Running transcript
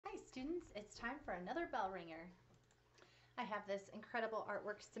it's time for another bell ringer. I have this incredible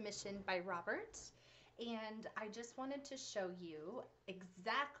artwork submission by Robert, and I just wanted to show you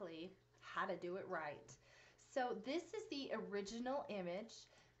exactly how to do it right. So this is the original image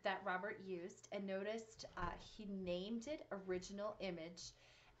that Robert used, and noticed he named it original image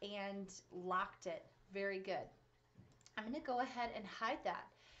and locked it. Very good. I'm going to go ahead and hide that.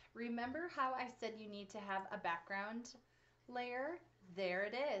 Remember how I said you need to have a background layer? There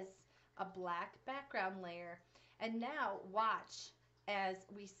it is, a black background layer. And now watch as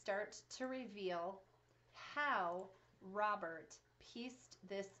we start to reveal how Robert pieced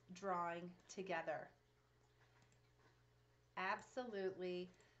this drawing together. Absolutely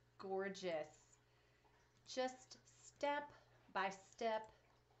gorgeous. Just step by step,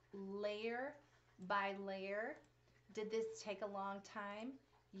 layer by layer. Did this take a long time?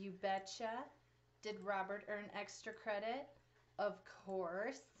 You betcha. Did Robert earn extra credit? Of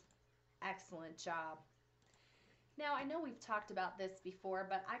course. Excellent job. Now, I know we've talked about this before,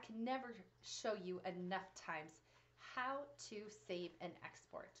 but I can never show you enough times how to save and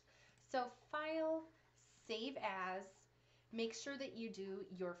export. So File, Save As, make sure that you do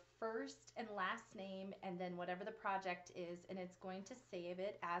your first and last name and then whatever the project is, and it's going to save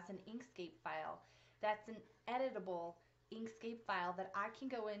it as an Inkscape file. That's an editable Inkscape file that I can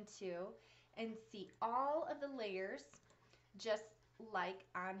go into and see all of the layers just like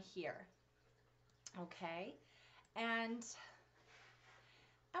on here. Okay, and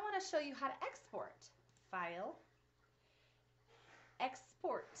I want to show you how to export. File,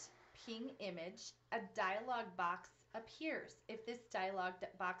 Export Ping Image. A dialog box appears. If this dialog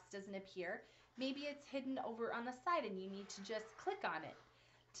box doesn't appear, maybe it's hidden over on the side and you need to just click on it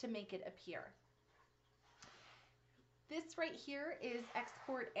to make it appear. This right here is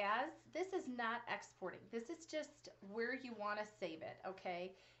export as. This is not exporting. This is just where you want to save it,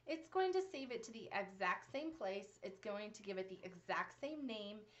 okay? It's going to save it to the exact same place. It's going to give it the exact same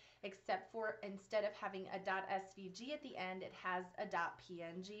name, except for instead of having a .svg at the end, it has a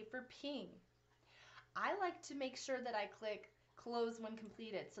 .png for ping. I like to make sure that I click close when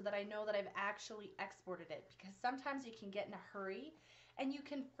completed so that I know that I've actually exported it, because sometimes you can get in a hurry and you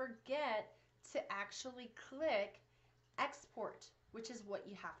can forget to actually click export, which is what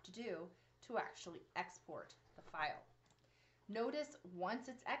you have to do to actually export the file. Notice once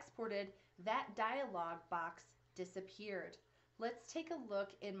it's exported, that dialog box disappeared. Let's take a look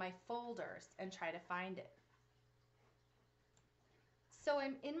in my folders and try to find it. So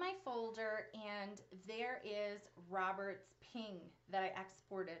I'm in my folder and there is Robert's ping that I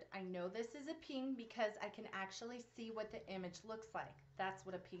exported. I know this is a ping because I can actually see what the image looks like. That's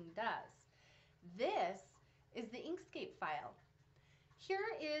what a ping does. This is the Inkscape file. Here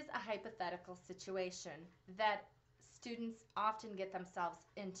is a hypothetical situation that students often get themselves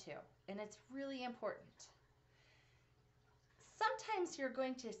into, and it's really important. Sometimes you're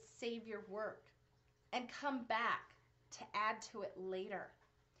going to save your work and come back to add to it later.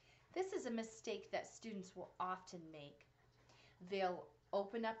 This is a mistake that students will often make. They'll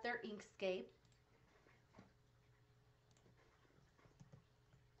open up their Inkscape,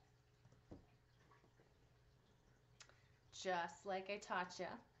 just like I taught you,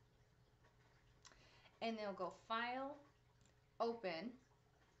 and they'll go File, Open,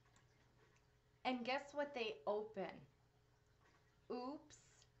 and guess what they open? Oops,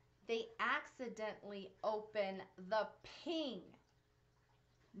 they accidentally open the ping,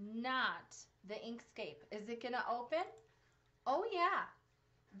 not the Inkscape. Is it gonna open? Oh yeah,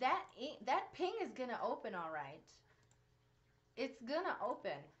 that ping is gonna open all right. It's gonna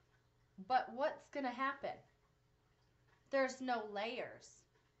open, but what's gonna happen? There's no layers.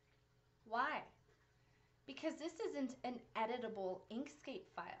 Why? Because this isn't an editable Inkscape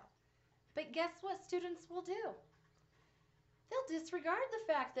file. But guess what students will do? They'll disregard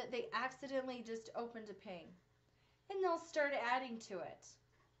the fact that they accidentally just opened a ping, and they'll start adding to it.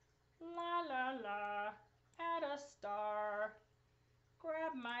 La la la, add a star,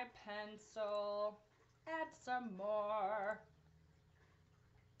 grab my pencil, add some more.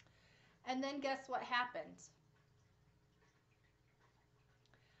 And then guess what happened?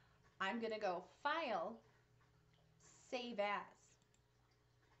 I'm going to go File, Save As.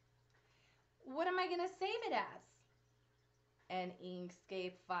 What am I going to save it as? An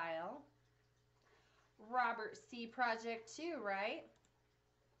Inkscape file. Robert C. Project 2, right?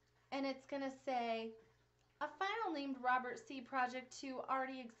 And it's going to say, a file named Robert C. Project 2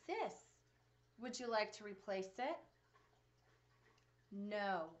 already exists. Would you like to replace it?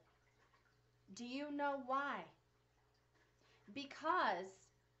 No. Do you know why? Because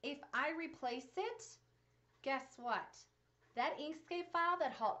if I replace it, guess what? That Inkscape file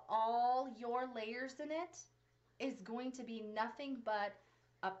that had all your layers in it is going to be nothing but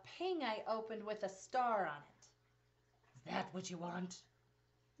a ping I opened with a star on it. Is that what you want?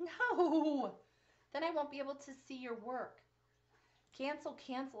 No! Then I won't be able to see your work. Cancel,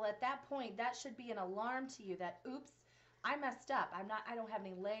 cancel. At that point, that should be an alarm to you that, oops, I messed up. I don't have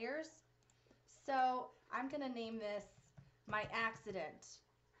any layers. So I'm going to name this my accident.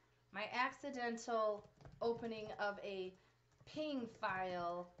 My accidental opening of a ping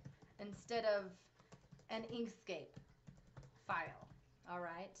file instead of an Inkscape file. All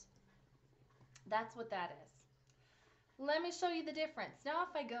right? That's what that is. Let me show you the difference. Now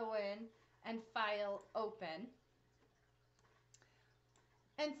if I go in and file open,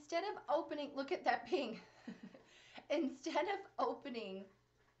 instead of opening, look at that ping. Instead of opening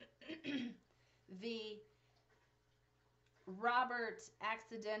the Robert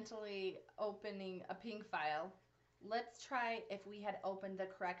accidentally opening a ping file, let's try if we had opened the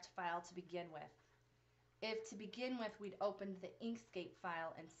correct file to begin with. If to begin with we'd opened the Inkscape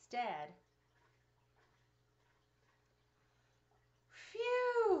file instead,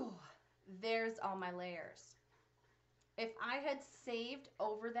 phew, there's all my layers. If I had saved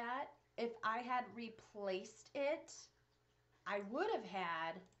over that, if I had replaced it, I would have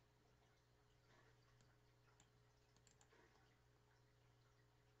had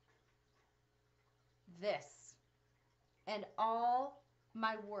this, and all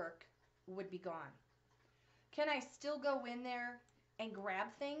my work would be gone. Can I still go in there and grab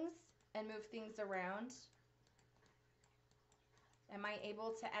things and move things around? Am I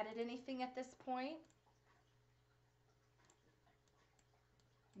able to edit anything at this point?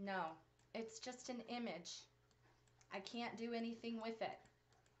 No, it's just an image. I can't do anything with it.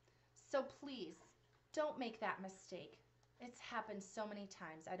 So please, don't make that mistake. It's happened so many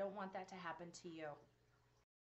times. I don't want that to happen to you.